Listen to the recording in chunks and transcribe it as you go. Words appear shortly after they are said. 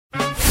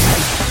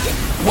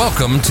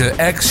Welcome to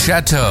X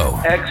Chateau,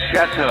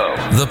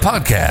 the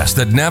podcast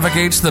that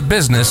navigates the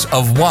business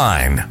of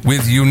wine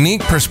with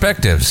unique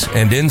perspectives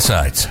and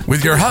insights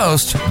with your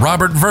hosts,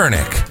 Robert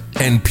Vernick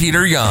and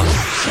Peter Young.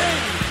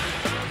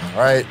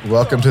 All right,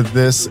 welcome to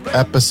this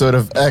episode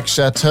of X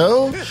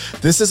Chateau.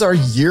 This is our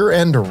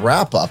year-end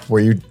wrap-up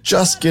where you're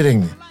just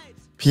getting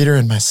Peter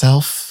and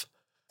myself,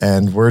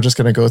 and we're just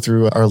going to go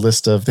through our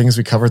list of things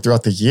we covered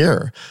throughout the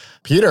year.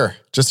 Peter,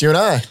 just you and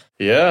I.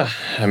 Yeah,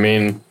 I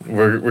mean,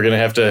 we're going to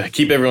have to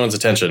keep everyone's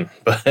attention.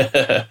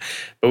 But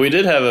we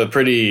did have a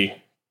pretty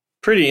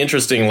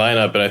interesting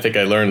lineup, and I think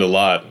I learned a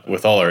lot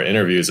with all our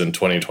interviews in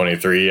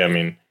 2023. I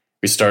mean,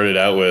 we started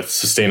out with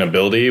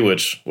sustainability,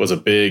 which was a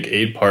big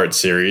 8-part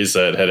series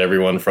that had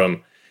everyone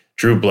from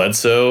Drew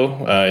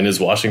Bledsoe in his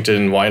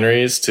Washington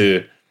wineries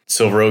to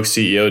Silver Oak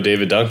CEO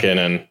David Duncan,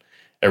 and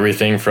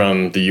everything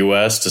from the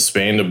U.S. to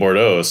Spain to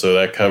Bordeaux. So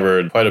that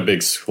covered quite a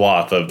big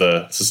swath of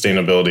the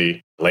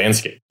sustainability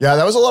landscape. Yeah,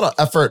 that was a lot of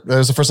effort. That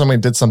was the first time we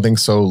did something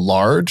so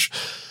large.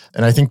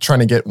 And I think trying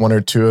to get one or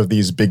two of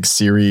these big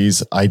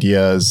series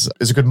ideas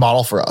is a good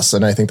model for us.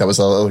 And I think that was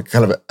a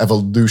kind of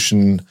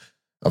evolution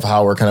of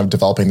how we're kind of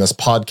developing this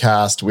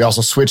podcast. We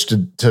also switched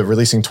to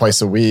releasing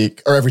twice a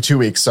week, or every 2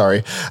 weeks,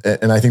 sorry.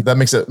 And I think that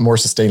makes it more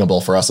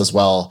sustainable for us as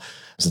well,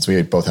 since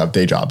we both have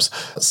day jobs.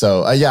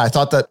 So I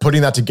thought that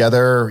putting that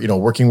together,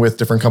 working with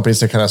different companies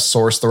to kind of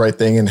source the right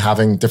thing and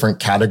having different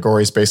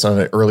categories based on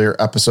an earlier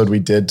episode we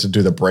did to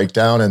do the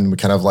breakdown, and we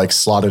kind of like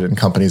slotted in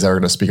companies that are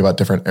going to speak about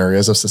different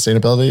areas of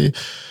sustainability.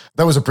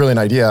 That was a brilliant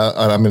idea.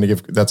 I'm going to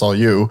give that's all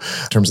you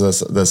in terms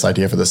of this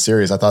idea for this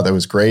series. I thought that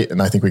was great.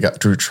 And I think we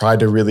tried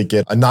to really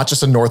get not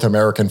just a North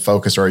American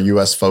focus or a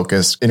US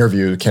focused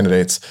interview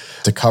candidates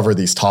to cover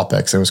these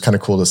topics. It was kind of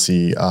cool to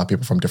see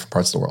people from different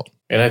parts of the world.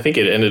 And I think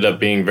it ended up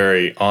being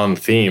very on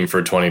theme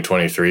for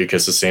 2023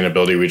 because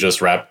sustainability, we just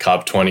wrapped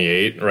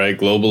COP28, right?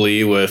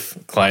 Globally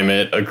with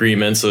climate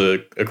agreements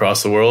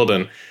across the world.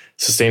 And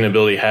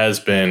sustainability has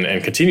been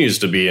and continues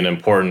to be an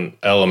important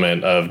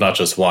element of not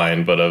just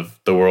wine, but of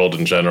the world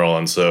in general.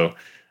 And so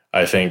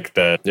I think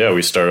that,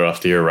 we started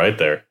off the year right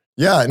there.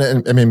 Yeah.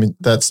 And I mean,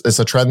 it's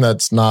a trend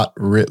that's not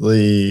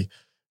really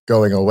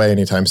going away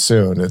anytime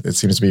soon. It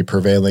seems to be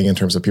prevailing in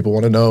terms of people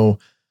want to know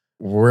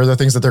where the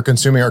things that they're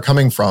consuming are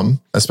coming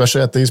from,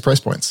 especially at these price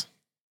points.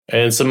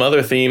 And some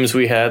other themes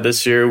we had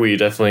this year, we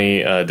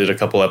definitely did a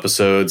couple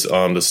episodes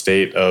on the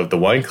state of the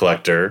wine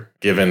collector,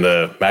 given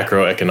the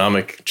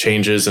macroeconomic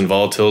changes and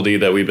volatility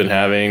that we've been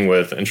having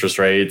with interest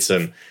rates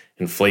and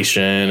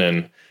inflation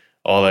and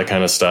all that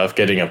kind of stuff,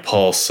 getting a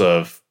pulse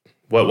of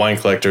what wine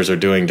collectors are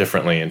doing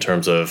differently in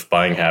terms of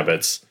buying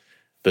habits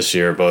this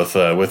year, both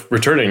with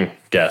returning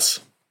guests,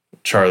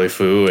 Charlie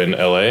Fu in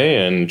LA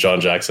and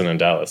John Jackson in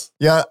Dallas.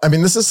 Yeah, I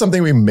mean, this is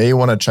something we may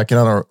want to check in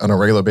on a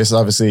regular basis.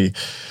 Obviously,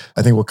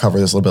 I think we'll cover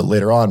this a little bit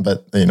later on,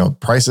 but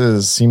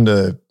prices seem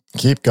to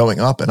keep going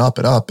up and up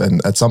and up.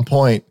 And at some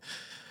point,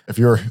 if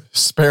your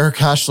spare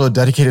cash flow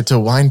dedicated to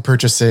wine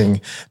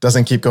purchasing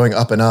doesn't keep going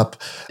up and up,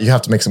 you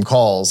have to make some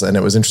calls. And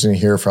it was interesting to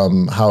hear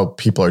from how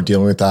people are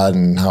dealing with that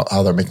and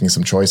how they're making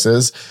some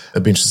choices.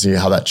 It'd be interesting to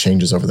see how that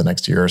changes over the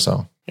next year or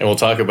so. And we'll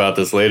talk about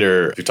this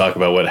later. We talk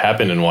about what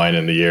happened in wine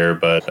in the year,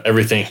 but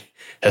everything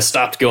has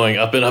stopped going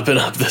up and up and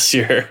up this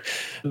year.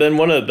 Then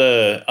one of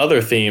the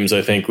other themes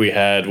I think we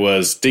had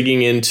was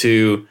digging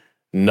into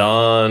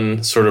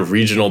non-sort of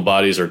regional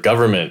bodies or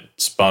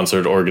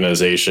government-sponsored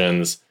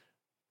organizations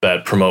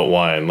that promote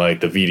wine, like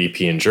the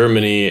VDP in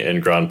Germany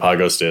and Gran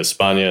Pagos de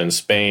España in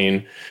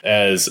Spain,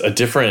 as a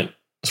different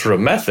sort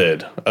of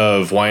method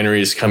of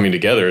wineries coming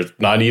together,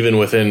 not even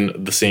within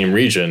the same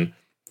region,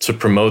 to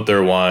promote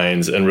their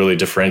wines and really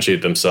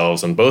differentiate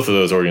themselves. And both of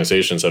those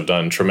organizations have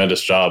done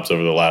tremendous jobs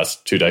over the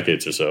last 2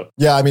 decades or so.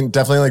 Yeah, I mean,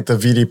 definitely like the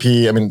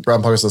VDP. I mean,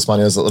 Gran Pagos de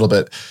España is a little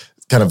bit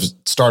kind of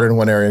started in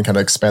one area and kind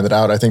of expanded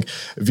out. I think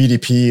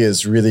VDP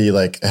is really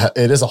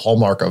it is a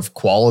hallmark of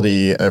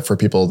quality for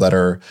people that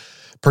are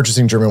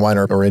purchasing German wine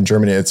or in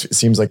Germany. It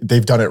seems like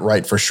they've done it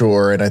right for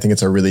sure. And I think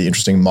it's a really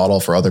interesting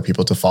model for other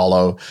people to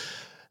follow.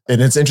 And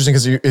it's interesting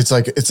because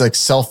it's like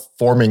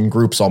self-forming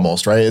groups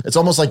almost, right? It's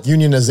almost like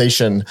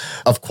unionization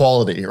of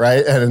quality,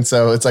 right? And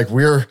so it's like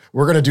we're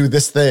going to do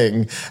this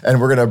thing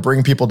and we're going to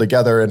bring people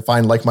together and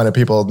find like-minded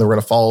people, and we're going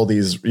to follow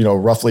these,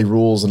 roughly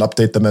rules and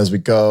update them as we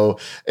go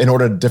in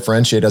order to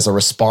differentiate as a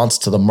response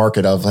to the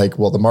market of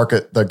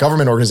the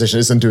government organization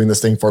isn't doing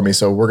this thing for me,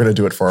 so we're going to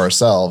do it for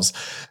ourselves.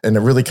 And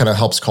it really kind of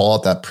helps call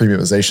out that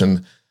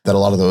premiumization that a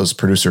lot of those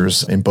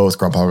producers in both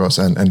Gran Pagos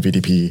and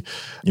VDP,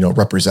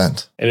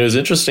 represent. And it was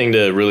interesting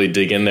to really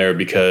dig in there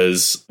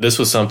because this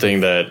was something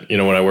that,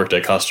 when I worked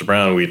at Kosta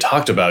Browne, we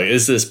talked about,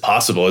 is this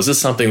possible? Is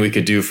this something we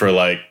could do for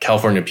like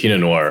California Pinot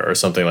Noir or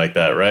something like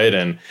that, right?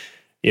 And,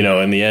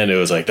 in the end, it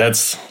was like,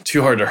 that's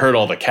too hard to herd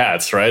all the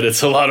cats, right?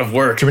 It's a lot of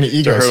work to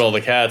herd all the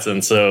cats.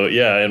 And so,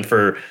 and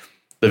for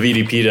the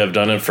VDP to have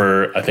done it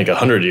for, I think,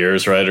 100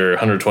 years, right? Or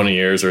 120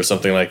 years or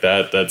something like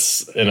that,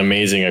 that's an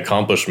amazing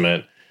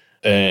accomplishment.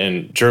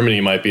 And Germany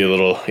might be a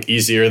little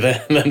easier than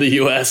the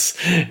US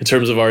in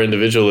terms of our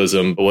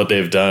individualism, but what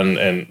they've done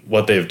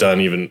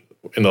even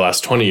in the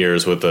last 20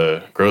 years with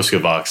the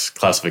Grossgewachs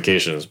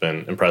classification has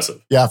been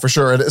impressive. Yeah, for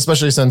sure. And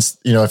especially since,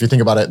 if you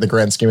think about it, in the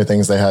grand scheme of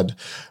things, they had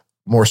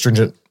more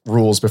stringent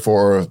rules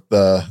before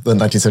the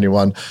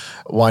 1971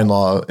 wine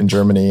law in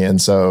Germany. And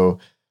so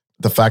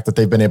the fact that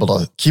they've been able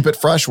to keep it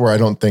fresh, where I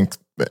don't think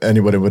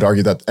anybody would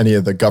argue that any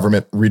of the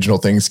government regional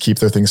things keep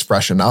their things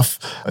fresh enough.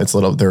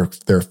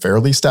 They're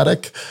fairly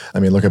static. I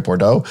mean, look at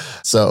Bordeaux.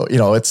 So,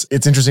 it's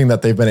interesting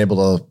that they've been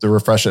able to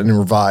refresh it and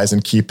revise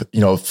and keep,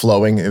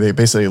 flowing. They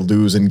basically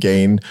lose and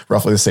gain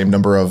roughly the same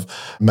number of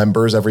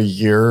members every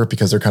year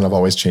because they're kind of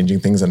always changing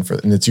things.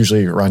 And it's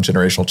usually around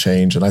generational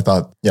change. And I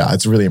thought,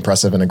 it's really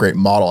impressive and a great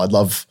model. I'd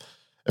love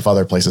if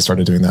other places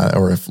started doing that,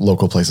 or if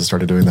local places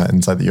started doing that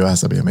inside the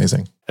US, that'd be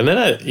amazing. And then,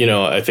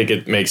 I think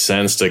it makes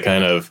sense to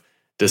kind of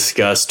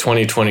discuss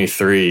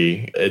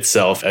 2023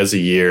 itself as a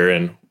year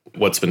and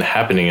what's been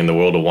happening in the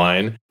world of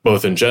wine,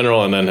 both in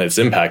general and then its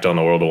impact on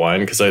the world of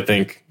wine. Because I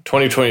think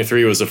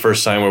 2023 was the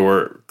first time where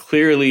we're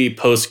clearly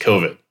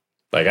post-COVID.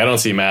 Like, I don't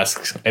see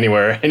masks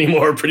anywhere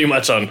anymore, pretty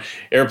much on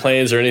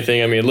airplanes or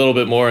anything. I mean, a little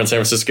bit more in San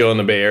Francisco and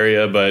the Bay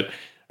Area, but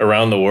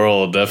around the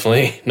world,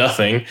 definitely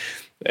nothing.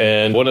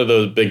 And one of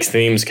those big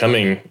themes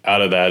coming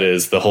out of that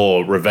is the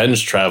whole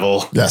revenge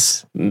travel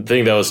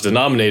thing that was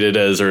denominated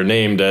as or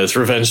named as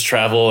revenge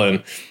travel,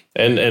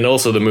 and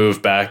also the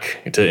move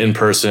back to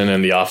in-person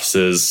and the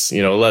offices,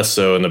 less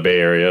so in the Bay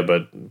Area,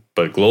 but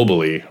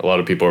globally, a lot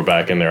of people are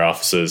back in their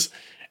offices.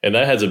 And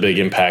that has a big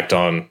impact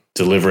on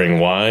delivering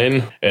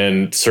wine,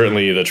 and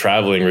certainly the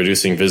traveling,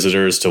 reducing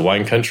visitors to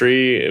wine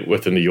country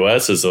within the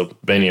US, as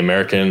many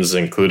Americans,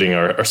 including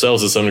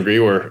ourselves to some degree,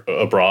 were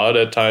abroad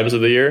at times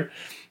of the year.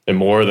 And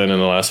more than in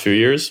the last few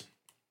years.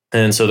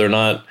 And so they're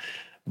not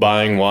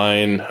buying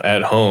wine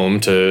at home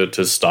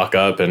to stock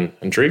up and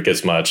drink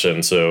as much.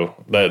 And so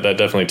that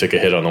definitely took a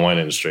hit on the wine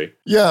industry.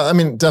 Yeah, I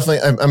mean, definitely.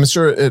 I'm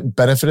sure it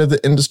benefited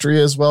the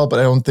industry as well, but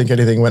I don't think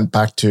anything went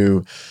back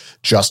to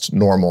just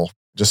normal.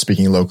 Just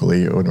speaking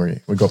locally, when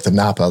we go up to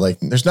Napa, like,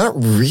 there's not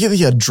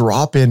really a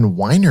drop-in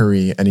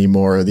winery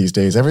anymore these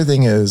days.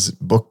 Everything is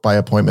booked by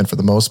appointment for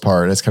the most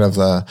part. It's kind of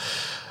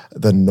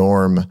the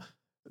norm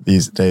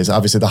these days.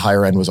 Obviously, the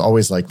higher end was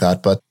always like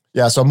that. But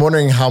yeah, so I'm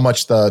wondering how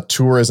much the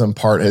tourism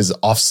part is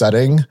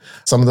offsetting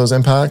some of those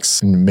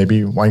impacts. And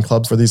maybe wine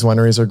clubs for these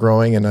wineries are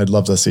growing. And I'd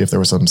love to see if there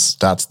were some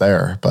stats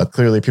there. But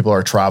clearly people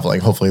are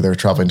traveling. Hopefully they're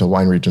traveling to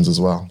wine regions as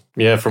well.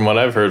 Yeah, from what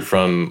I've heard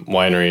from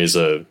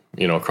wineries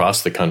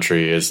across the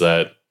country is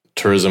that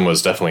tourism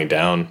was definitely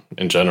down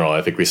in general.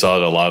 I think we saw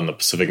it a lot in the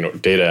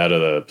Pacific data out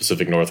of the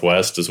Pacific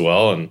Northwest as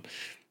well. And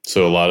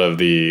so a lot of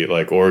the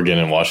Oregon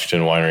and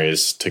Washington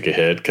wineries took a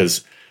hit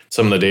because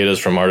some of the data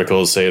from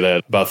articles say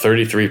that about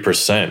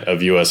 33%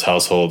 of U.S.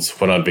 households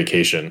went on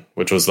vacation,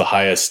 which was the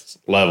highest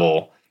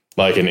level,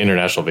 like an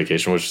international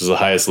vacation, which is the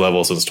highest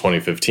level since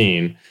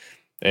 2015.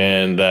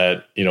 And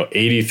that,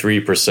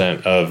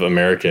 83% of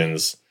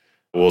Americans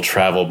will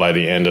travel by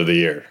the end of the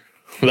year.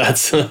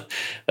 That's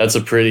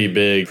a pretty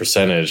big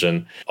percentage.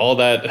 And all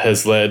that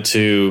has led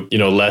to,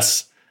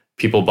 less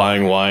people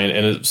buying wine,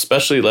 and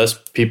especially less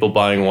people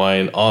buying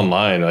wine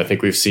online. I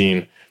think we've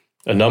seen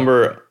a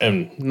number,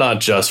 and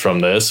not just from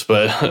this,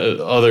 but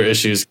other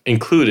issues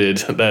included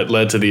that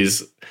led to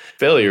these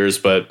failures,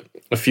 but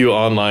a few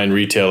online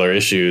retailer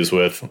issues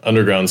with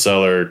Underground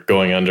Cellar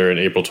going under in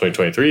April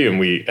 2023. And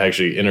we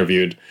actually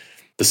interviewed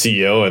the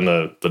CEO and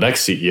the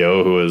next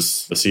CEO, who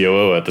was the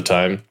COO at the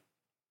time,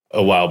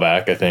 a while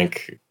back, I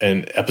think,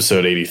 in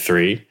episode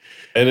 83.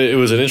 And it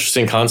was an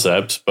interesting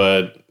concept,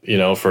 but,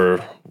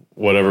 for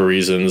whatever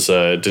reasons,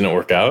 it didn't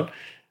work out.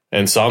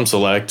 And Somm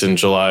Select in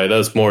July, that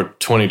was more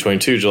July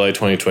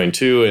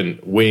 2022. And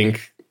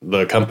Winc,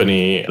 the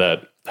company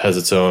that has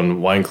its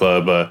own wine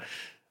club,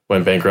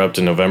 went bankrupt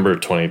in November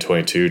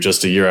 2022,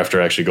 just a year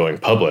after actually going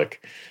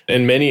public.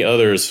 And many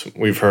others,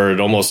 we've heard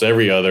almost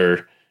every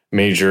other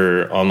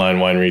major online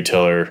wine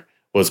retailer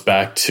was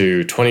back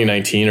to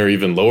 2019 or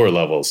even lower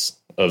levels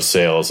of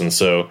sales. And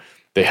so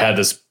they had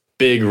this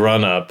big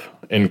run up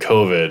in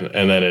COVID,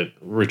 and then it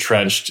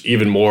retrenched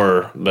even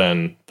more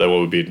than what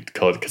would be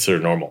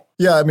considered normal.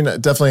 Yeah, I mean,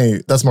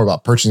 definitely that's more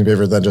about purchasing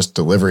behavior than just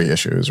delivery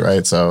issues,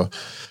 right? So,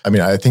 I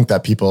mean, I think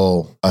that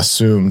people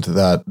assumed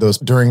that those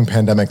during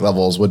pandemic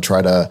levels would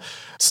try to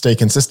stay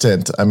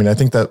consistent. I mean, I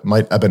think that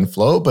might ebb and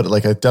flow, but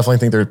I definitely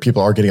think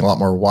people are getting a lot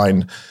more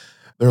wine.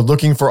 They're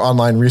looking for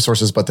online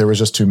resources, but there was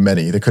just too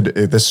many.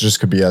 This just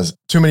could be as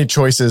too many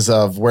choices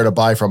of where to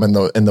buy from, and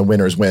the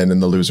winners win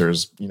and the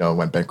losers,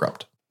 went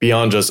bankrupt.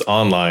 Beyond just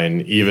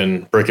online,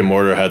 even brick and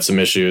mortar had some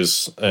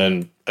issues.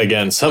 And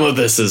again, some of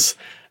this is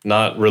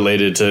not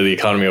related to the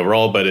economy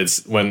overall, but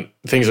it's when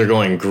things are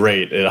going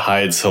great, it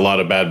hides a lot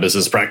of bad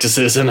business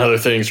practices and other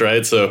things,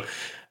 right? So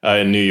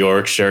in New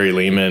York, Sherry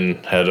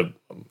Lehman had a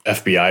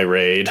FBI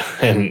raid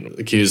and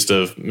accused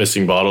of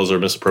missing bottles or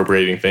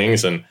misappropriating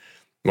things. And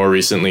more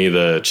recently,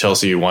 the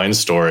Chelsea Wine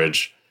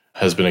Storage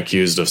has been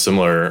accused of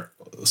similar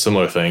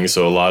things.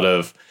 So a lot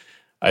of,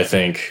 I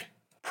think,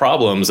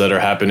 problems that are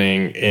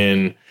happening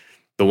in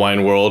the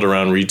wine world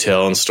around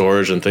retail and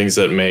storage and things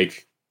that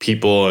make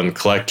people and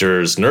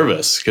collectors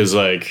nervous. Because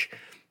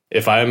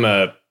if I'm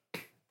a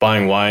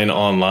buying wine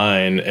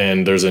online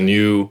and there's a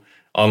new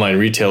online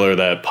retailer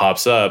that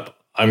pops up,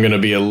 I'm going to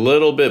be a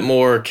little bit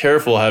more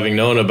careful, having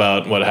known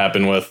about what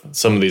happened with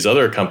some of these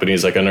other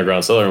companies like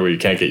Underground Cellar, where you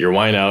can't get your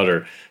wine out,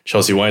 or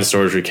Chelsea Wine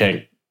Stores, where you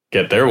can't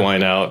get their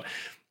wine out,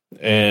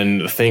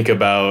 and think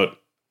about,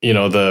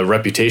 the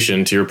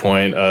reputation, to your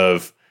point,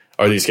 of,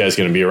 are these guys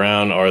going to be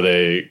around? Are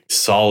they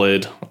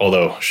solid?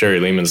 Although Sherry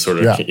Lehman's sort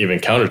of even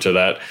counter to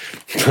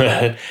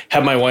that.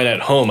 Have my wine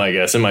at home, I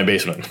guess, in my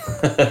basement.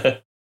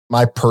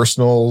 My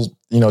personal,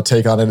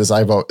 take on it is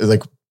I've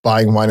like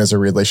buying wine as a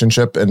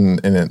relationship, and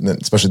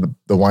especially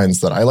the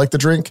wines that I like to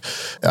drink.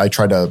 I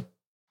try to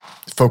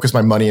focus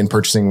my money in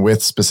purchasing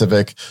with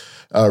specific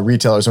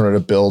retailers in order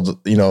to build,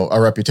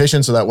 a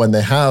reputation, so that when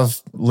they have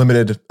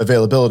limited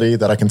availability,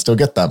 that I can still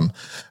get them.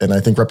 And I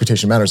think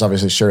reputation matters.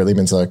 Obviously, Sherry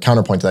Lehman's a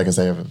counterpoint to that, because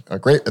they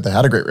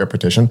had a great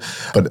reputation.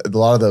 But a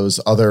lot of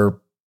those other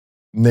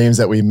names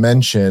that we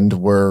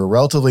mentioned were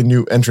relatively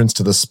new entrants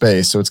to the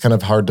space. So it's kind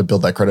of hard to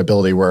build that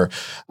credibility, where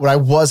what I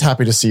was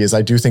happy to see is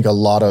I do think a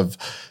lot of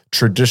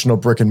traditional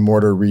brick and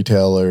mortar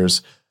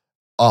retailers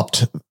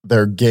upped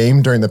their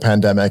game during the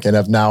pandemic and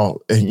have now,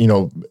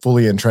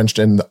 fully entrenched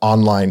in the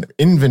online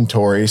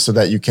inventory, so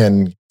that you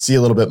can see a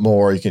little bit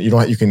more. You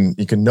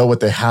can know what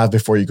they have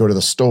before you go to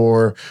the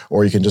store,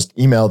 or you can just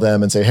email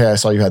them and say, hey, I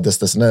saw you had this,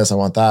 this, and this. I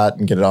want that,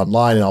 and get it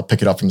online, and I'll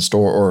pick it up from the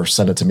store or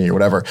send it to me or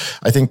whatever.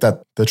 I think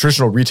that the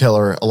traditional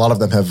retailer, a lot of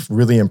them have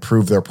really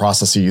improved their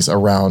processes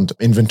around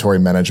inventory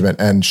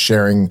management and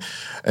sharing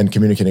and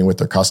communicating with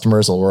their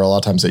customers, where a lot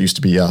of times it used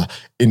to be a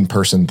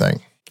in-person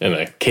thing. And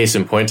a case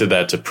in point of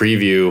that, to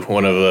preview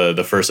one of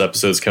the first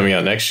episodes coming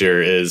out next year,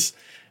 is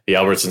the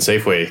Albertson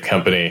Safeway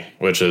company,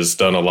 which has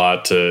done a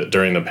lot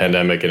during the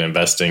pandemic and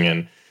investing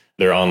in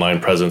their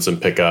online presence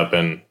and pickup,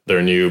 and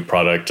their new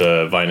product,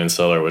 Vine and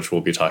Cellar, which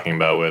we'll be talking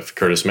about with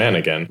Curtis Mann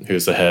again,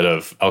 who's the head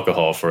of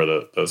alcohol for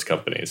those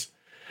companies.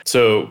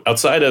 So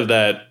outside of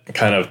that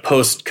kind of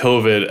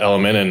post-COVID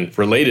element, and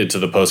related to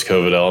the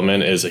post-COVID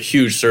element, is a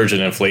huge surge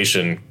in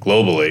inflation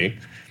globally,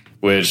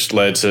 which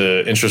led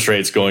to interest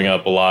rates going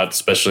up a lot,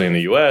 especially in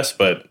the US,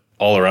 but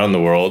all around the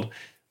world,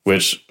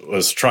 which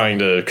was trying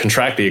to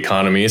contract the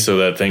economy so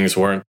that things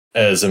weren't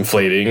as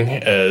inflating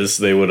as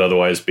they would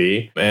otherwise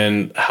be,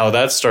 and how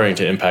that's starting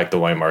to impact the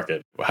wine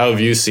market. How have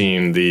you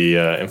seen the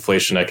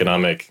inflation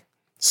economic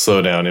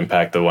slowdown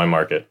impact the wine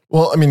market?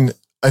 Well, I mean,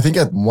 I think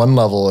at one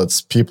level,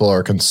 it's people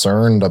are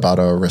concerned about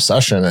a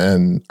recession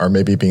and are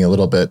maybe being a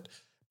little bit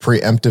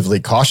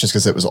preemptively cautious,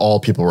 because it was all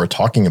people were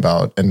talking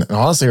about, and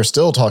honestly are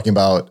still talking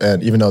about.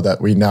 And even though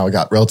that we now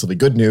got relatively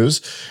good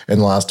news in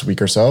the last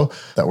week or so,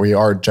 that we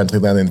are gently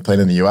landing the plane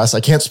in the US. I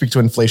can't speak to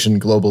inflation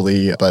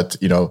globally, but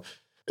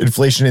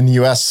inflation in the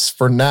US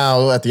for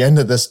now, at the end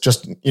of this,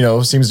 just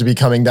seems to be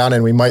coming down,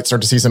 and we might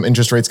start to see some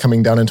interest rates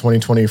coming down in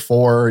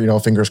 2024.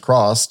 Fingers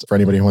crossed for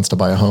anybody who wants to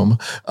buy a home.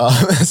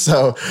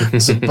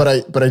 But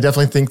I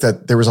definitely think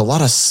that there was a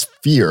lot of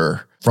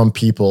fear from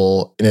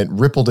people, and it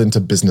rippled into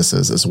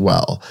businesses as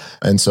well.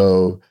 And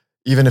so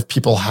even if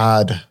people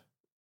had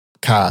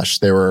cash,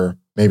 they were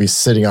maybe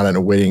sitting on it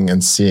and waiting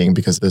and seeing,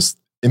 because this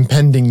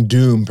impending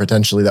doom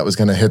potentially that was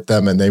going to hit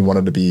them, and they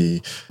wanted to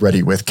be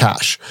ready with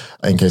cash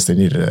in case they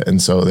needed it. And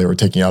so they were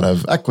taking out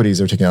of equities,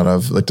 they were taking out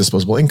of like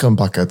disposable income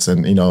buckets,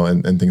 and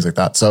and things like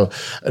that. So,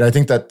 and I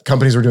think that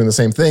companies were doing the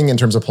same thing in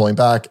terms of pulling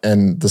back,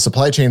 and the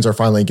supply chains are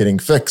finally getting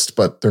fixed,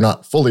 but they're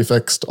not fully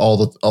fixed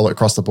all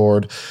across the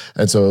board.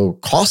 And so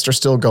costs are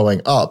still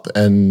going up,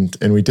 and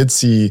we did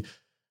see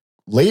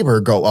labor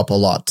go up a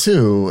lot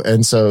too.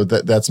 And so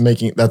that's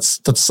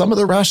some of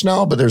the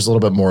rationale, but there's a little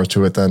bit more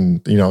to it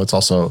than, it's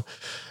also,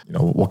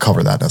 we'll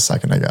cover that in a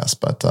second, I guess.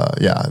 But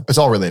it's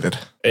all related.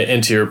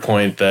 And to your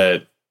point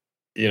that,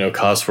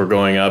 costs were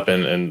going up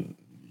and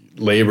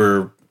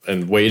labor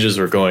and wages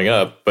were going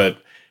up, but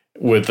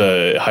with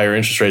the higher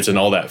interest rates and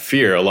all that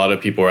fear, a lot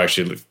of people are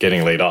actually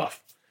getting laid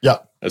off. Yeah.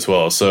 As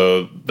well.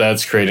 So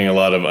that's creating a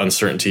lot of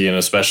uncertainty. And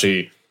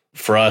especially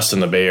for us in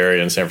the Bay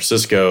Area and San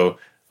Francisco,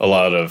 a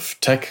lot of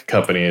tech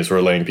companies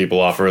were laying people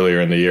off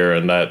earlier in the year,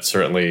 and that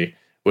certainly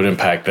would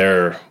impact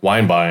their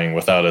wine buying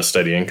without a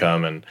steady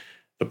income, and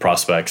the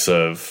prospects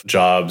of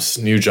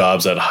new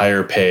jobs at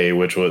higher pay,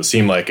 which would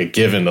seem like a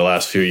given the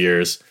last few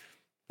years,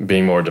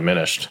 being more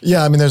diminished.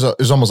 Yeah, I mean,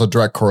 there's almost a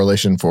direct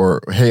correlation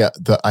for, hey,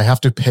 I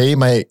have to pay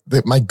my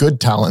good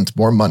talent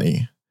more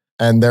money,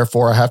 and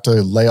therefore I have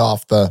to lay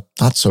off the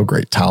not so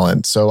great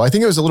talent. So I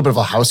think it was a little bit of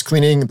a house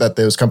cleaning that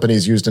those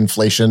companies used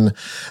inflation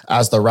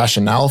as the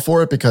rationale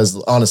for it,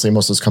 because honestly,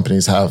 most of those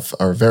companies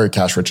are very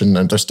cash rich, and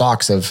their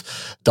stocks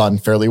have done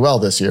fairly well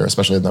this year,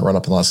 especially in the run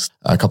up in the last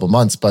couple of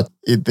months. But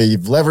they've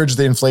leveraged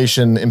the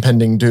inflation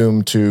impending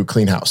doom to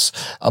clean house.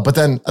 But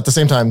then at the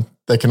same time,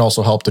 they can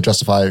also help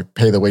to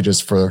pay the wages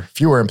for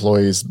fewer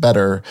employees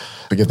better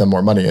to give them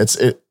more money.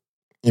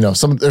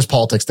 There's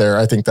politics there.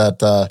 I think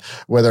that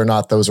whether or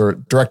not those are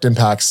direct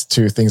impacts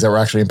to things that were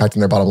actually impacting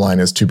their bottom line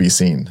is to be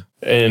seen.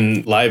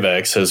 And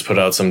LiveX has put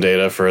out some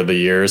data for the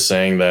year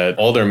saying that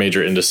all their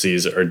major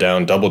indices are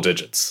down double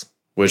digits,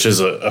 which is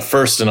a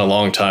first in a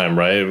long time,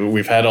 right?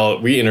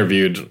 We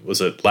interviewed,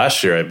 was it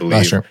last year, I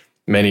believe,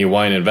 many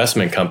wine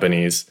investment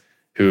companies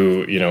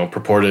who,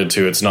 purported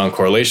to its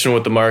non-correlation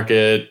with the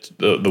market,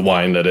 the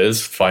wine that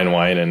is, fine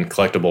wine and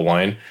collectible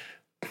wine,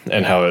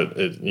 and how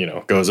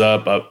it goes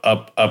up,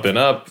 and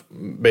up,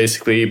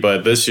 basically.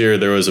 But this year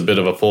there was a bit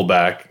of a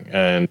pullback,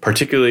 and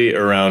particularly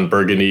around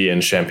Burgundy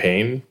and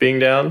Champagne being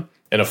down,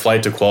 and a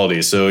flight to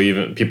quality. So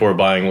even people are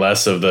buying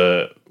less of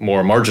the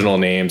more marginal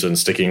names and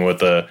sticking with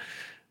the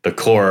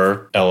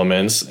core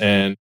elements.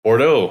 And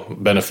Bordeaux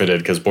benefited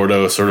because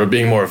Bordeaux sort of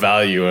being more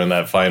value in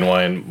that fine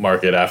wine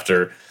market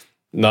after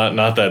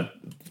not that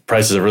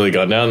prices have really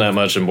gone down that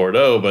much in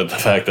Bordeaux, but the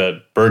fact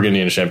that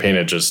Burgundy and Champagne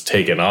had just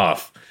taken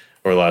off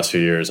over the last few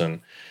years, and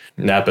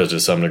Napa to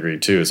some degree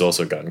too has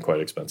also gotten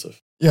quite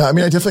expensive. Yeah, I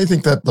mean, I definitely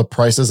think that the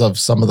prices of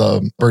some of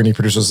the Burgundy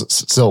producers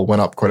still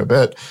went up quite a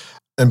bit,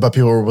 but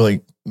people were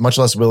much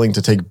less willing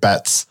to take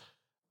bets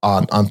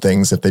on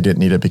things if they didn't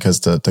need it because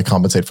to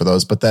compensate for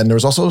those. But then there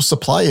was also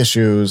supply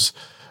issues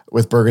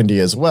with Burgundy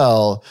as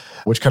well,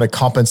 which kind of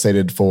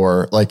compensated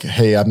for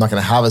hey, I'm not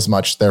going to have as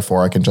much,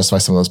 therefore I can justify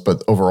some of those.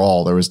 But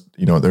overall, there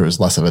was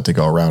less of it to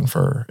go around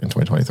for in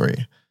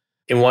 2023.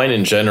 In wine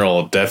in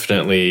general,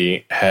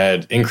 definitely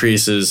had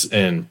increases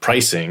in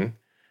pricing,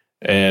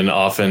 and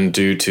often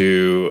due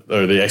to,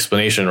 or the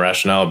explanation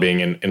rationale being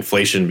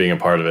inflation being a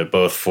part of it,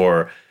 both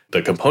for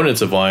the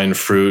components of wine,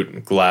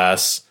 fruit,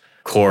 glass,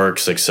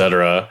 corks,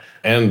 etc.,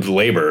 and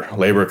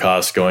labor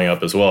costs going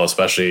up as well,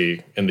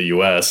 especially in the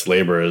US.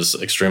 Labor is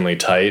extremely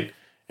tight,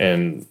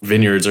 and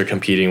vineyards are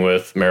competing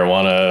with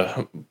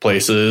marijuana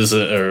places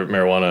or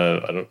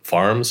marijuana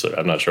farms.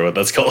 I'm not sure what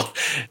that's called,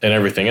 and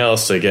everything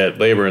else to get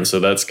labor. And so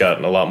that's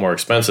gotten a lot more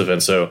expensive.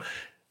 And so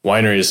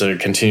wineries are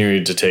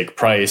continuing to take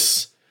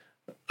price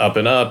up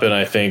and up. And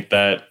I think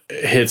that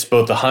hits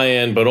both the high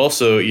end, but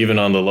also even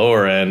on the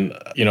lower end.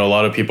 A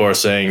lot of people are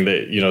saying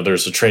that,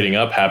 there's a trading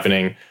up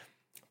happening.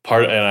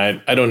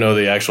 And I don't know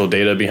the actual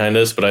data behind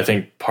this, but I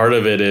think part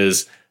of it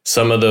is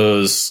some of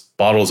those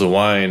bottles of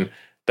wine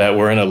that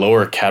were in a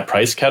lower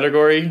price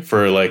category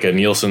for a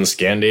Nielsen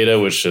scan data,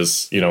 which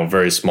is,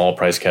 very small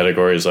price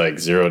categories like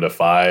 0 to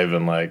 5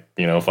 and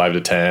 5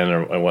 to 10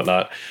 or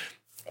whatnot,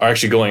 are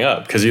actually going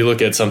up. Because you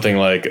look at something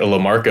like a La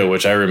Marca,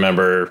 which I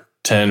remember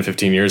 10,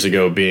 15 years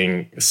ago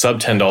being sub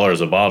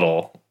 $10 a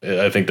bottle.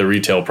 I think the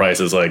retail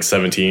price is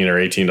 $17 or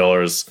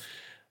 $18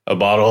 a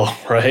bottle,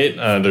 right?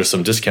 There's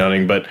some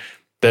discounting, but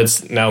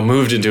that's now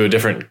moved into a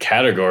different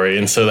category.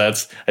 And so I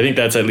think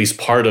that's at least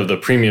part of the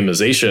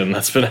premiumization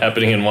that's been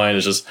happening in wine,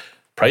 is just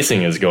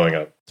pricing is going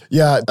up.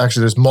 Yeah, actually,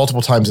 there's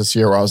multiple times this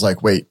year where I was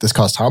like, wait, this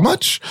cost how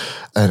much?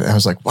 And I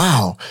was like,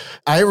 wow.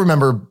 I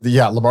remember,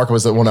 La Marca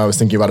was the one I was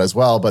thinking about as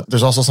well, but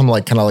there's also some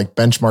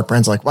benchmark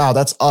brands wow,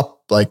 that's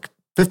up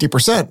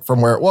 50%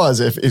 from where it was.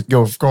 If it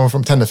going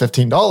from $10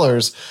 to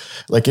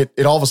 $15,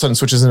 it all of a sudden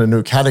switches in a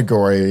new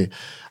category.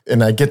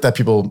 And I get that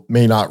people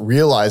may not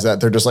realize that.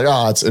 They're just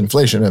it's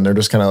inflation, and they're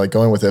just kind of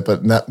going with it.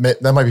 But that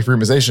might be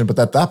premiumization. But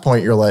at that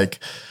point, you're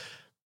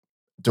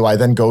do I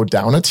then go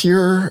down a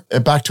tier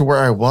back to where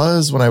I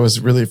was when I was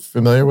really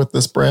familiar with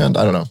this brand?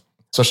 I don't know.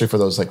 Especially for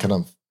those kind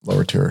of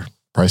lower tier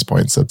price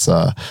points, it's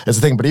a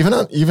thing. But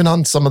even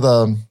on some of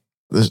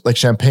the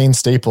champagne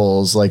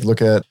staples,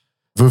 look at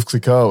Veuve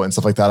Clicquot and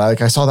stuff like that.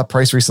 I saw that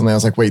price recently. I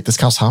was like, wait, this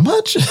costs how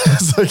much?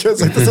 It's like,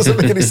 this doesn't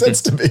make any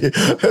sense to me.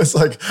 It's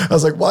I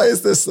was like, why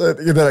is this? And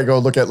then I go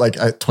look at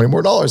 $20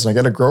 more and I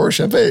get a grower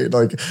champagne.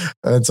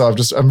 And so I'm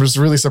just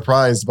really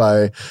surprised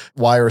by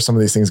why are some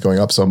of these things going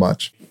up so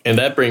much. And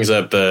that brings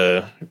up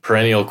the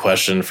perennial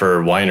question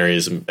for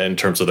wineries in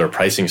terms of their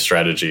pricing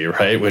strategy,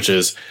 right? Which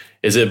is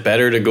it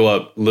better to go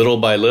up little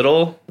by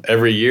little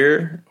every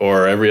year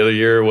or every other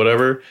year or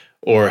whatever,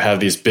 or have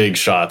these big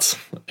shots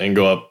and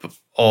go up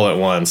all at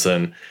once?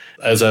 And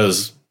as I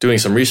was doing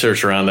some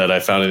research around that, I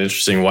found an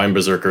interesting Wine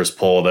Berserkers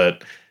poll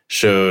that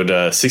showed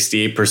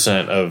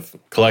 68% of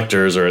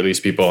collectors, or at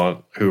least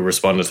people who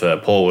responded to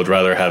that poll, would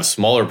rather have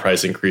smaller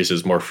price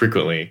increases more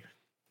frequently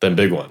than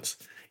big ones.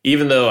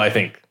 Even though I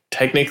think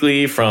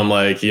technically from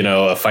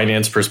a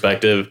finance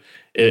perspective,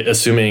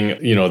 assuming,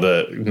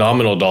 the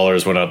nominal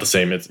dollars went out the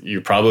same, you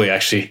probably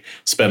actually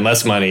spend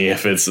less money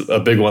if it's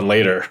a big one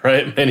later,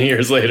 right? Many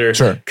years later,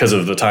 sure, because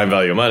of the time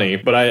value of money.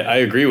 But I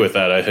agree with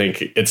that. I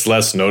think it's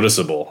less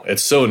noticeable.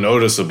 It's so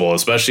noticeable,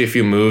 especially if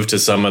you move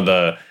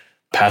to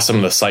past some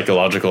of the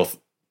psychological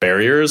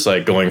barriers,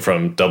 like going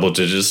from double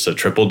digits to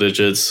triple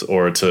digits,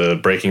 or to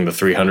breaking the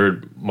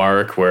 300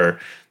 mark, where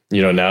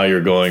now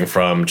you're going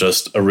from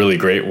just a really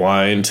great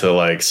wine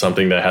to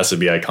something that has to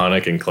be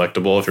iconic and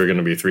collectible if you're going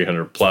to be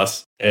 300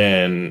 plus.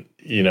 And,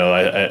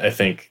 I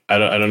think, I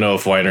don't know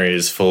if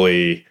wineries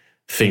fully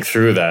think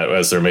through that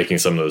as they're making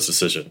some of those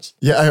decisions.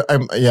 Yeah.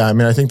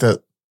 I think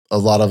that a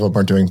lot of them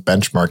are doing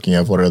benchmarking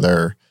of what are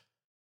their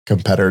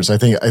competitors. I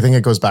think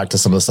it goes back to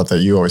some of the stuff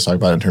that you always talk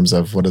about in terms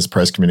of what does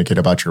price communicate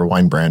about your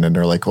wine brand. And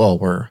they're like, well,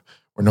 we're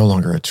no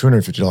longer a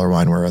 $250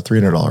 wine, we're a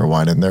 $300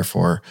 wine, and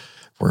therefore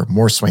we're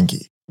more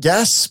swanky.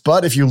 Yes,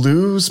 but if you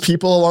lose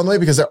people along the way,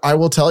 because I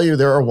will tell you,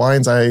 there are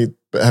wines I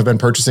have been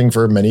purchasing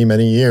for many,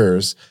 many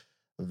years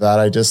that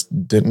I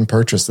just didn't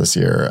purchase this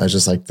year. I was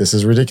just this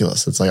is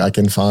ridiculous. It's I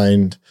can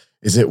find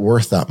is it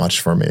worth that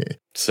much for me?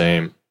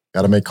 Same.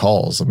 Got to make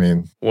calls. I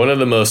mean, one of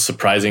the most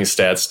surprising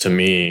stats to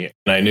me,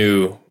 and I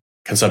knew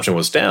consumption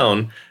was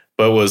down,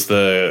 but was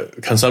the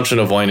consumption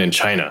of wine in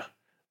China.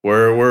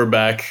 We're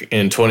back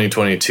in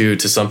 2022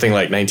 to something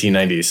like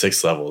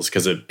 1996 levels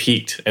because it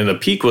peaked. And the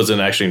peak was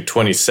actually in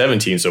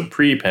 2017, so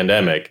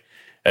pre-pandemic,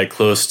 at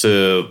close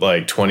to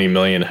like 20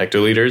 million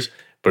hectoliters.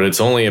 But it's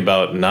only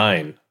about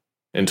 9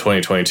 in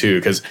 2022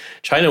 because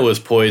China was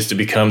poised to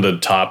become the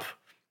top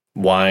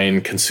wine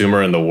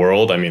consumer in the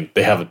world. I mean,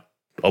 they have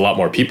a lot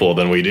more people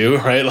than we do,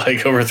 right?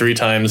 Like over 3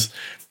 times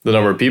the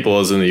number of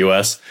people is in the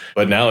US,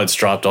 but now it's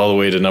dropped all the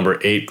way to number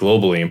 8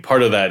 globally. And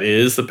part of that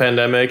is the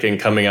pandemic and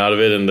coming out of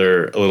it, and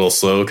they're a little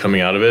slow coming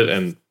out of it.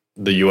 And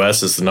the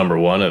US is the number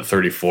 1 at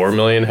 34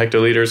 million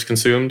hectoliters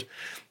consumed.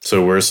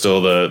 So we're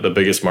still the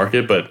biggest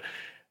market, but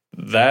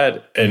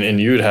that, and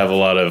you'd have a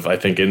lot of, I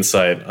think,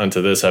 insight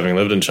onto this, having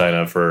lived in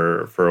China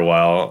for a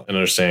while and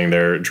understanding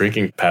their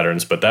drinking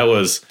patterns. But that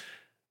was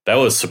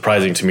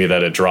surprising to me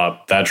that it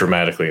dropped that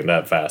dramatically and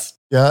that fast.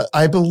 Yeah,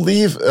 I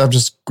believe,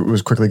 was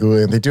quickly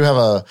Googling, they do have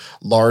a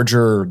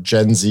larger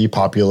Gen Z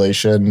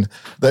population.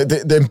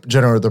 In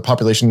general, their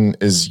population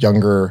is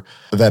younger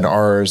than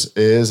ours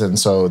is. And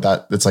so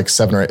that it's like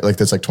 7 or 8, like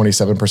that's like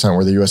 27%,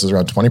 where the US is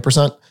around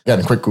 20%. Again,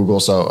 a quick Google,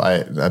 so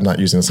I'm not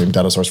using the same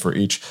data source for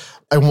each.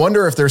 I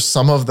wonder if there's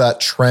some of that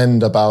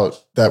trend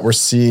about that we're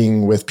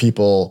seeing with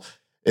people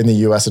in the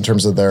US in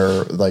terms of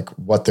their, like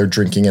what they're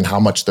drinking and how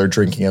much they're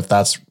drinking, if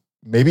that's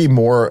maybe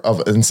more of,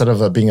 instead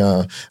of being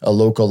a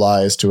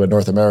localized to a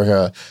North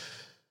America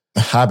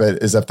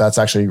habit, is if that's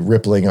actually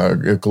rippling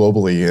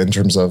globally in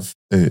terms of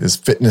is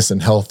fitness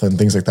and health and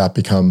things like that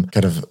become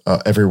kind of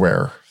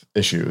everywhere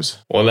issues.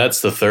 Well,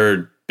 that's the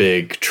third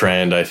big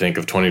trend, I think,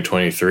 of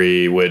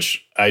 2023,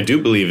 which I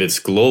do believe it's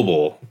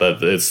global,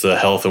 that it's the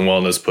health and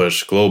wellness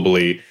push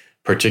globally,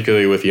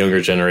 particularly with younger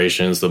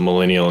generations, the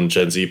millennial and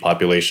Gen Z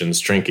populations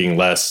drinking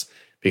less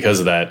because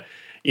of that,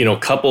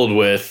 coupled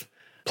with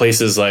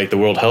places like the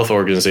World Health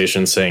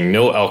Organization saying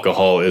no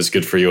alcohol is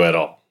good for you at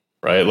all,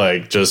 right?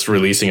 Like just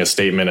releasing a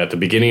statement at the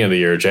beginning of the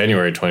year,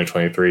 January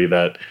 2023,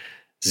 that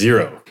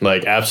 0,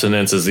 like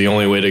abstinence is the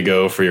only way to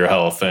go for your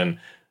health. And,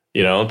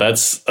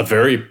 that's a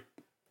very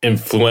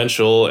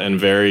influential and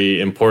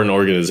very important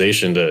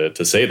organization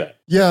to say that.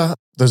 Yeah.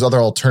 There's other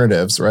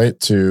alternatives, right,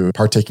 to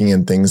partaking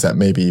in things that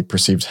may be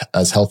perceived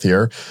as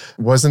healthier.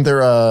 Wasn't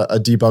there a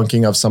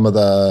debunking of some of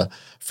the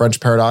French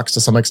paradox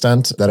to some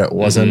extent, that it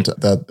wasn't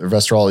that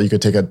resveratrol, you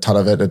could take a ton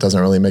of it, it doesn't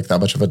really make that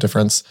much of a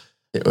difference?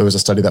 It was a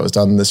study that was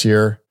done this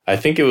year. I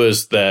think it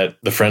was that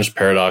the French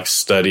paradox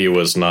study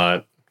was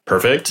not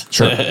perfect.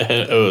 Sure.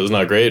 It was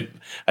not great.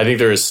 I think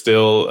there is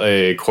still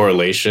a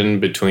correlation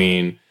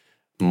between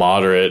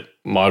moderate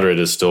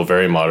is still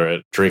very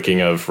moderate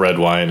drinking of red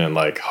wine and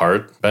like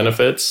heart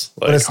benefits.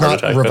 Like, but it's not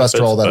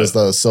resveratrol that is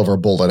the silver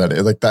bullet at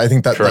it. Like I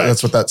think that's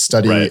what that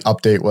study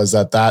update was,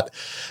 that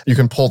you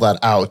can pull that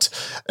out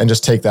and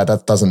just take that.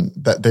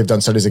 That they've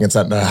done studies against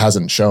that and it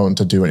hasn't shown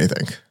to do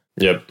anything.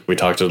 Yep. We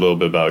talked a little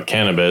bit about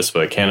cannabis,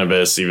 but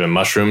cannabis, even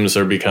mushrooms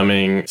are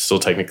becoming still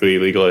technically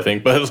illegal, I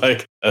think, but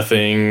like a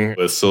thing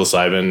with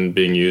psilocybin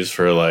being used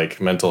for like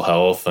mental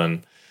health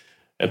and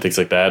things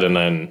like that. And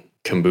then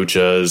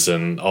kombuchas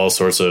and all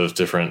sorts of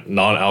different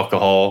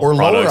non-alcohol or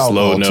products,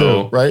 low,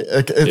 no, too, right?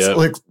 It's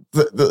like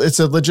it's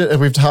a legit. And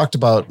we've talked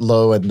about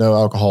low and no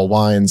alcohol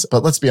wines,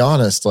 but let's be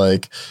honest,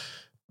 like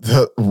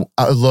the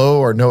low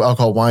or no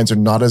alcohol wines are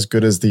not as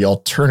good as the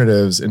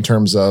alternatives in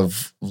terms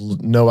of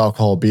no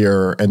alcohol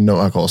beer and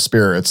no alcohol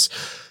spirits,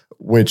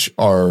 which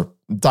are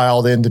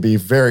dialed in to be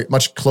very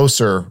much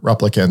closer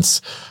replicants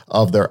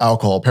of their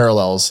alcohol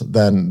parallels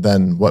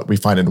than what we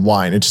find in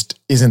wine. It just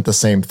isn't the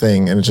same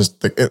thing. And it's just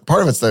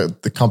part of it's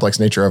the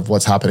complex nature of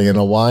what's happening in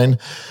a wine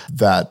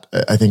that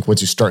I think once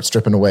you start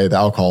stripping away the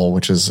alcohol,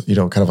 which is,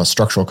 kind of a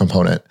structural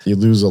component, you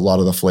lose a lot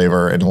of the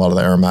flavor and a lot of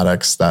the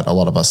aromatics that a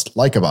lot of us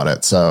like about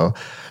it. So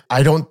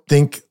I don't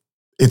think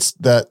it's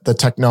that the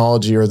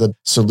technology or the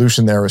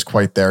solution there is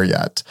quite there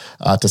yet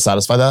to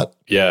satisfy that.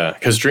 Yeah,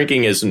 because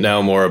drinking is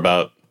now more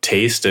about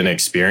taste and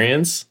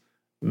experience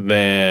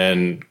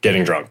than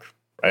getting drunk.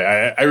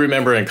 I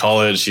remember in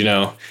college,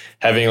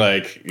 having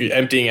like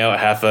emptying out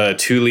half a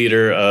 2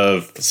 liter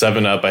of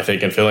 7-Up, I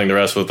think, and filling the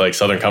rest with like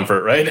Southern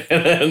Comfort, right?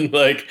 And then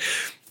like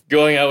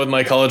going out with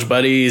my college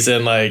buddies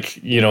and like,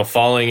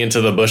 falling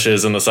into the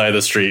bushes on the side of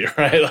the street,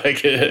 right?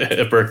 Like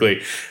at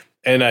Berkeley.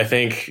 And I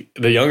think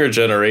the younger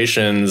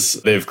generations,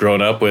 they've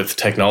grown up with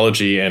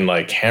technology and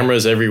like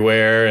cameras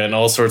everywhere and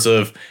all sorts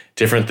of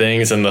different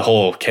things and the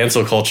whole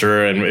cancel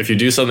culture. And if you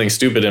do something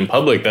stupid in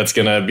public, that's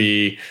going to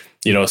be,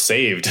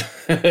 saved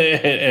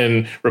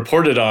and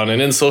reported on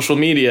and in social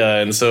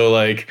media. And so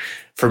like,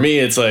 for me,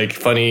 it's like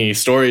funny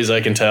stories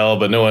I can tell,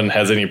 but no one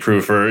has any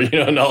proof or,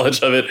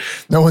 knowledge of it.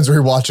 No one's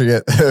rewatching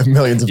it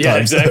millions of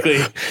times. Yeah, exactly.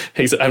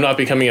 I'm not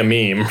becoming a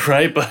meme,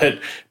 right? But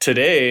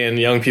today, and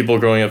young people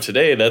growing up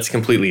today, that's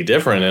completely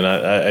different. And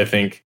I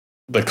think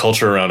the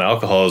culture around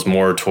alcohol is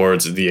more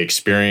towards the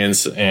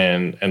experience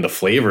and the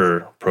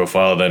flavor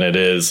profile than it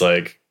is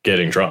like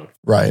getting drunk.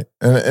 Right.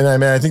 And I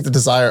mean, I think the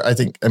desire,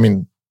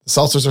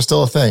 seltzers are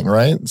still a thing,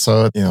 right?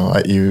 So,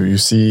 you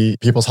see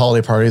people's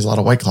holiday parties, a lot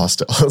of White Claw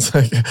still. It's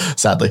like,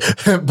 sadly,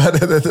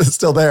 but it's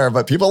still there,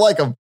 but people like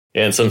them.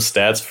 Yeah, and some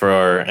stats for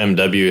our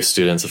MW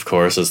students, of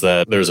course, is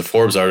that there's a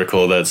Forbes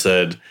article that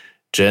said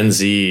Gen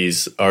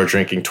Zs are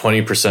drinking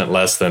 20%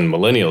 less than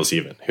millennials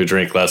even, who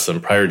drink less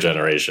than prior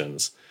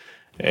generations.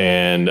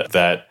 And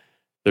that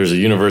there's a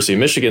University of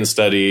Michigan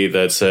study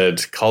that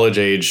said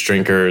college-age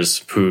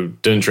drinkers who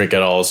didn't drink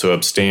at all, so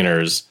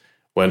abstainers,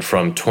 went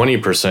from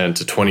 20%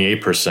 to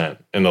 28%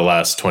 in the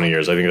last 20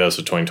 years. I think that was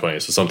to 2020.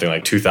 So something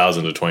like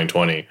 2000 to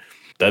 2020.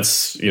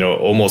 That's,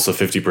 almost a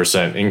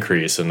 50%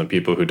 increase in the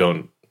people who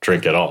don't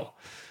drink at all.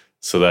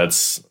 So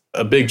that's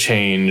a big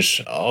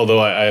change.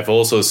 Although I've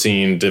also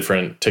seen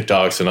different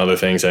TikToks and other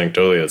things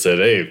anecdotally that said,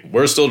 hey,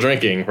 we're still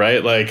drinking,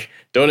 right? Like,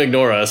 don't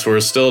ignore us. We're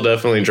still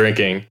definitely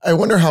drinking. I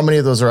wonder how many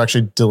of those are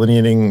actually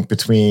delineating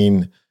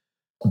between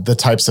the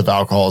types of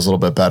alcohols a little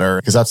bit better,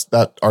 because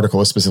that article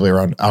was specifically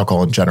around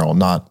alcohol in general,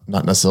 not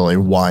necessarily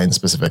wine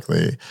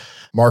specifically.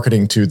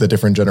 Marketing to the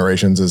different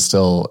generations is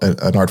still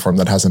an art form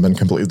that hasn't been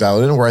completely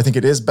dialed in, where I think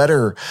it is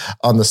better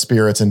on the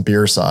spirits and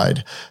beer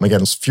side.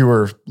 Again, it's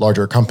fewer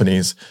larger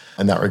companies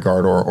in that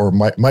regard, or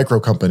micro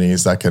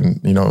companies that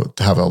can,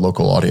 have a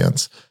local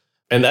audience.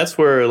 And that's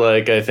where,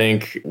 I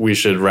think we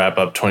should wrap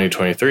up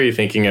 2023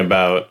 thinking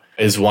about,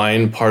 is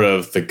wine part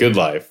of the good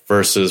life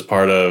versus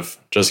part of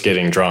just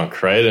getting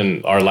drunk, right?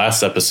 And our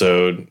last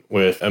episode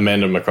with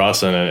Amanda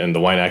McCrossan and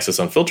the Wine Access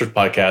Unfiltered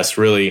podcast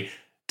really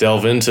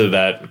delve into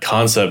that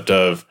concept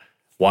of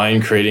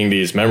wine creating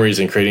these memories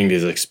and creating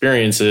these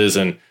experiences,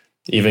 and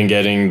even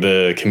getting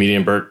the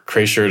comedian Bert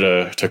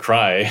Kreischer to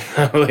cry,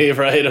 I believe,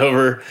 right,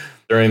 over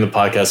during the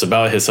podcast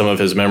about some of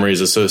his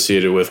memories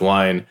associated with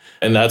wine.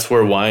 And that's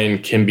where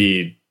wine can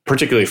be,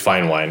 particularly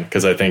fine wine,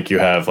 because I think you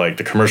have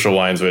the commercial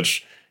wines,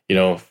 which,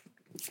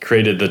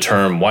 created the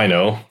term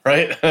wino,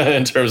 right?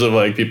 In terms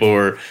of people who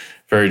are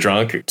very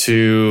drunk,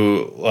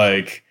 to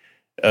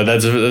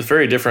that's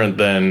very different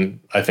than,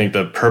 I think,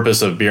 the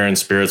purpose of beer and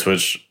spirits,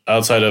 which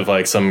outside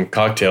of some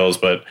cocktails,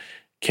 but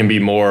can be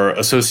more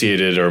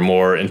associated or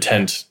more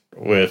intent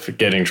with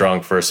getting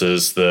drunk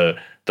versus the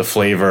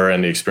flavor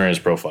and the experience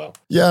profile.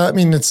 Yeah, I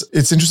mean, it's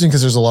interesting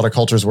because there's a lot of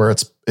cultures where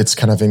it's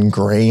kind of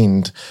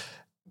ingrained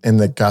in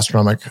the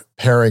gastronomic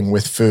pairing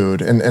with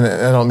food. And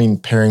I don't mean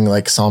pairing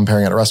like psalm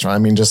pairing at a restaurant. I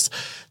mean, just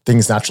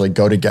things naturally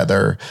go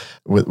together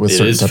with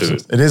certain types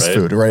of food. It is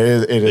food, right?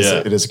 It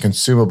is a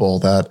consumable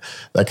that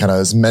kind of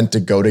is meant to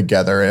go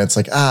together. And it's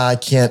I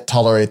can't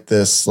tolerate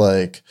this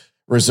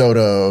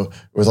risotto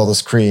with all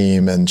this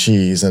cream and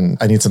cheese, and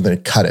I need something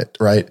to cut it,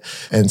 right?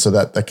 And so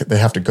that they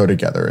have to go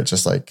together. It's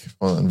just like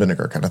oil and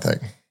vinegar kind of thing.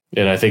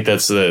 And I think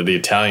that's the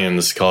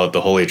Italians call it the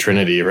Holy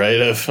Trinity,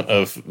 right?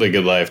 Of the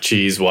good life: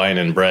 cheese, wine,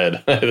 and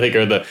bread. I think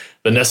are the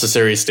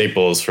necessary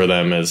staples for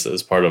them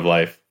as part of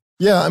life.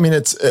 Yeah, I mean,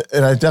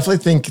 and I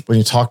definitely think when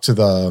you talk to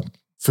the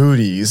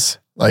foodies,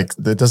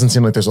 it doesn't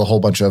seem like there's a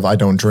whole bunch of I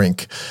don't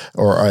drink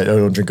or I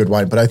don't drink good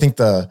wine. But I think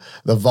the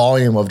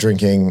volume of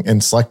drinking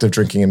and selective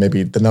drinking and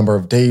maybe the number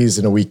of days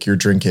in a week you're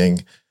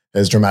drinking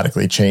is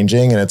dramatically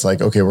changing. And it's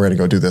okay, we're going to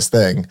go do this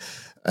thing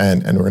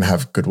and we're going to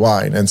have good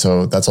wine. And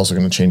so that's also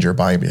going to change your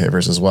buying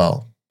behaviors as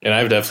well. And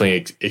I've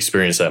definitely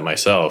experienced that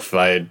myself.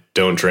 I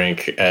don't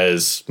drink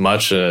as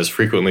much and as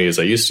frequently as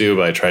I used to,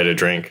 but I try to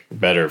drink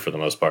better for the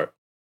most part.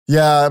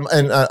 Yeah,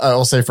 and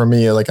I'll say for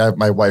me,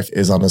 my wife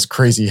is on this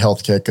crazy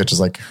health kick, which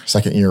is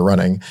second year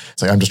running.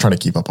 It's I'm just trying to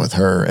keep up with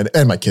her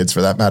and my kids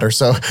for that matter.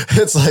 So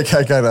it's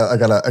I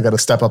gotta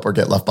step up or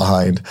get left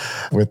behind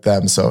with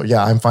them. So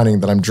yeah, I'm finding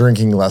that I'm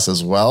drinking less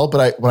as well.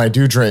 But when I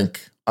do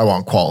drink, I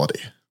want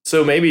quality.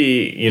 So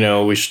maybe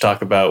we should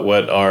talk about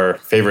what our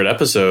favorite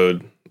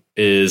episode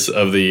is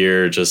of the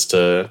year, just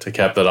to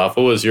cap that off.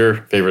 What was your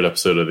favorite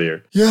episode of the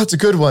year? Yeah, it's a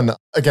good one.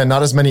 Again,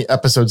 not as many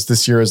episodes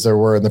this year as there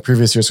were in the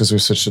previous years because we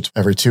switched it to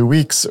every 2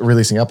 weeks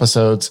releasing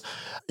episodes.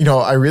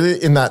 I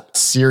really, in that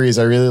series,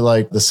 I really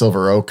liked the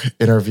Silver Oak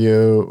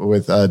interview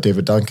with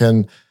David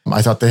Duncan.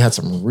 I thought they had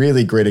some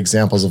really great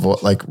examples of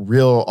what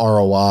real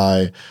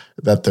ROI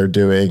that they're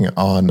doing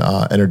on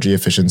energy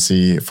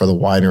efficiency for the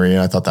winery. And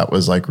I thought that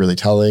was really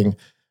telling.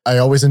 I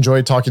always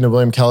enjoyed talking to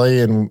William Kelly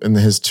in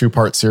his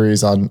 2-part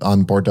series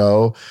on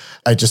Bordeaux.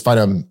 I just find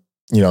him,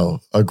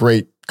 a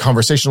great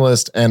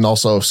conversationalist and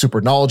also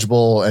super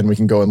knowledgeable, and we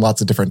can go in lots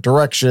of different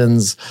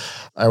directions.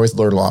 I always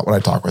learn a lot when I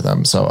talk with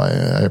him, so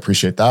I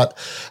appreciate that.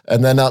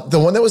 And then the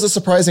one that was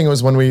surprising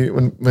was when we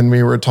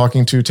were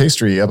talking to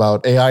Tastery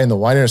about AI in the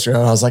wine industry,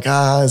 and I was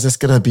is this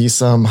going to be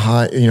some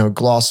high,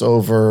 gloss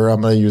over? I'm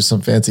going to use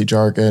some fancy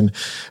jargon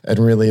and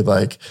really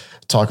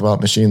talk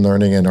about machine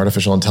learning and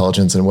artificial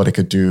intelligence and what it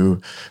could do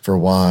for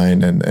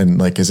wine.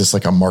 And is this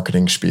a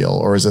marketing spiel,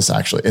 or is this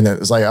actually, and it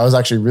was I was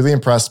actually really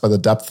impressed by the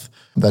depth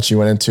that she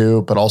went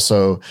into, but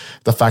also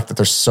the fact that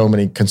there's so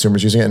many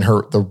consumers using it, and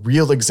the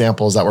real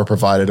examples that were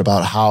provided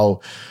about how,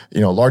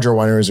 larger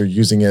wineries are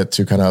using it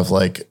to kind of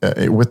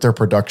with their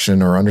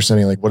production or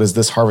understanding what is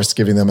this harvest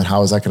giving them and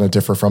how is that going to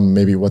differ from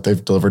maybe what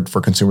they've delivered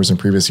for consumers in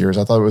previous years.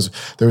 I thought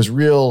there was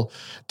real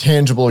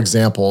tangible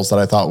examples that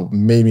I thought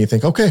made me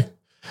think, okay,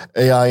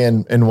 AI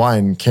and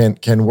wine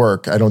can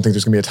work. I don't think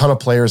there's going to be a ton of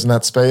players in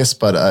that space,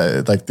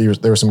 but like there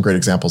were some great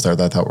examples there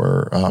that I thought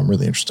were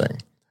really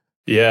interesting.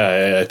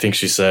 Yeah, I think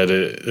she said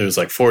it was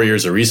like 4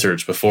 years of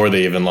research before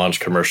they even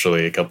launched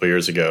commercially a couple of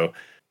years ago.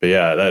 But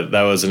yeah,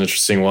 that was an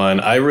interesting one.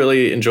 I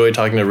really enjoyed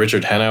talking to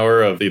Richard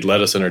Hanauer of the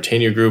Let Us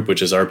Entertain You group,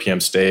 which is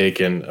RPM Steak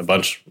and a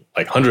bunch,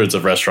 like hundreds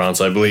of restaurants,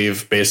 I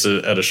believe, based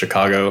out of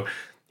Chicago.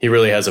 He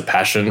really has a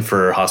passion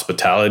for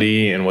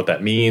hospitality and what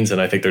that means. And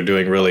I think they're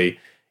doing really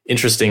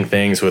interesting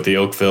things with the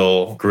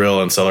Oakville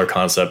Grill and Cellar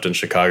concept in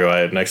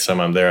Chicago. Next time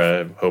I'm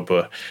there, I hope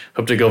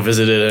to go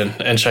visit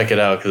it and check it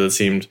out because it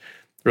seemed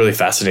really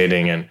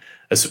fascinating. And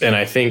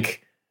I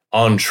think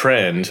on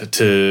trend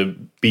to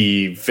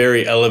be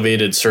very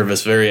elevated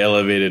service, very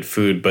elevated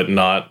food, but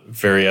not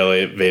very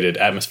elevated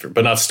atmosphere,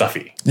 but not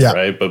stuffy,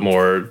 right? But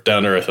more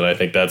down to earth. And I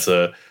think that's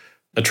a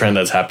trend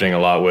that's happening a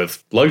lot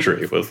with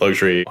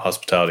luxury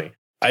hospitality.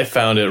 I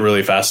found it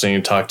really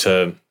fascinating to talk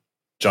to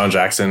John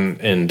Jackson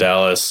in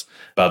Dallas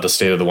about the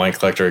State of the Wine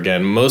Collector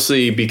again,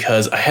 mostly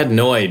because I had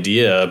no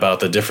idea about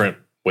the different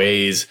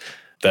ways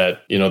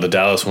that, the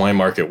Dallas wine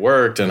market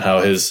worked and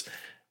how his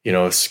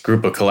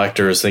group of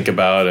collectors think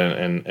about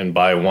and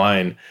buy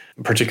wine,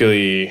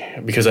 particularly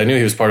because I knew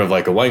he was part of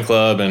like a wine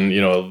club and,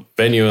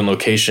 venue and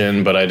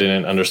location, but I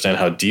didn't understand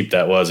how deep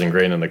that was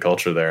ingrained in the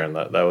culture there. And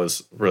that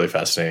was really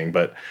fascinating.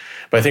 But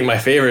I think my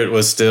favorite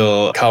was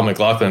still Kyle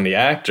MacLachlan, the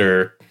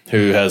actor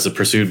who has a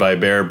Pursued by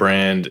Bear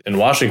brand in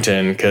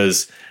Washington,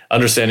 because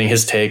understanding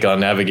his take on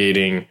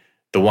navigating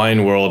the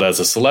wine world as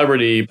a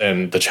celebrity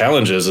and the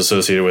challenges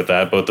associated with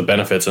that, both the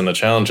benefits and the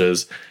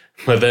challenges.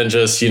 But then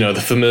just, the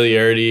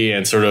familiarity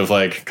and sort of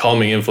like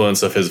calming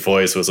influence of his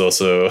voice was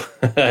also,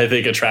 I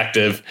think,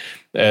 attractive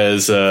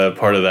as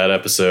part of that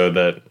episode.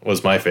 That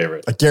was my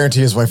favorite. I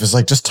guarantee his wife is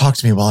like, just talk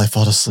to me while I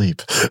fall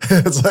asleep.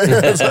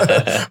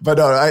 But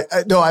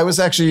no, I was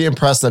actually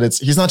impressed that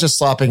he's not just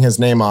slapping his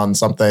name on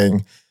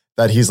something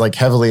that he's like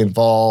heavily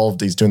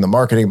involved. He's doing the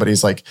marketing, but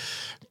he's like,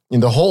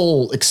 the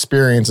whole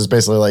experience is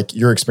basically like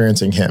you're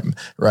experiencing him,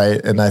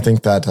 right? And I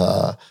think that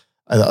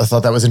I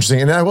thought that was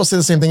interesting. And I will say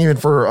the same thing even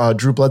for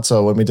Drew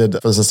Bledsoe when we did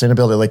for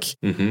sustainability. Like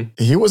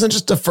he wasn't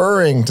just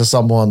deferring to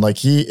someone. Like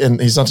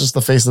he's not just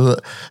the face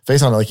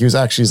on it. Like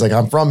he's like,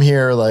 I'm from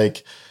here.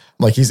 Like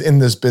he's in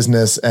this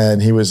business,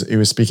 and he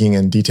was speaking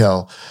in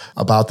detail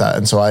about that.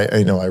 And so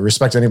I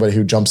respect anybody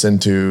who jumps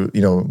into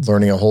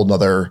learning a whole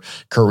nother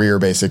career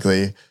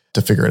basically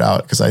to figure it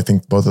out, because I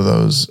think both of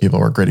those people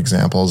were great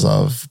examples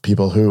of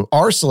people who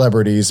are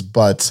celebrities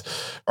but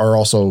are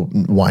also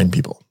wine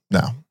people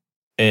now.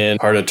 And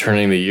part of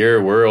turning the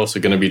year, we're also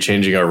going to be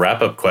changing our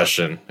wrap-up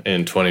question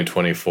in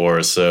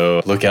 2024.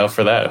 So look out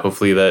for that.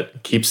 Hopefully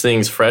that keeps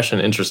things fresh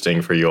and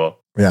interesting for you all.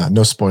 Yeah,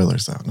 no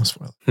spoilers though. No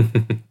spoilers.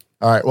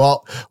 All right.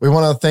 Well, we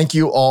want to thank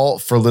you all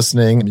for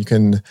listening. You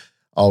can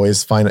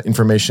always find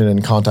information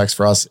and contacts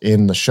for us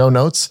in the show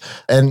notes.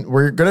 And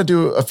we're going to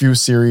do a few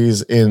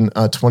series in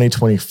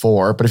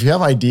 2024. But if you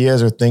have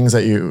ideas or things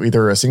that you,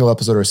 either a single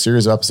episode or a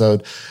series of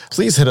episode,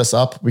 please hit us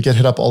up. We get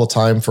hit up all the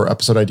time for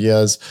episode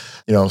ideas,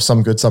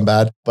 some good, some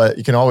bad. But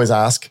you can always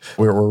ask.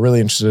 We're really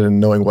interested in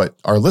knowing what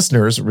our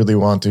listeners really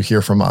want to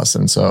hear from us.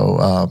 And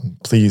so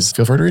please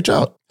feel free to reach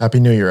out. Happy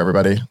New Year,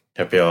 everybody.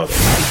 Happy holidays.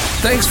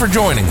 Thanks for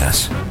joining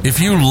us. If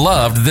you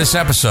loved this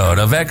episode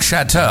of X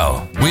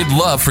Chateau, we'd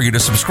love for you to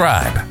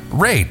subscribe,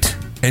 rate,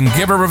 and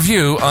give a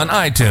review on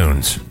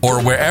iTunes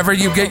or wherever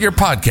you get your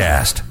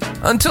podcast.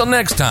 Until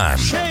next time,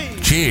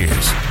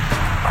 cheers.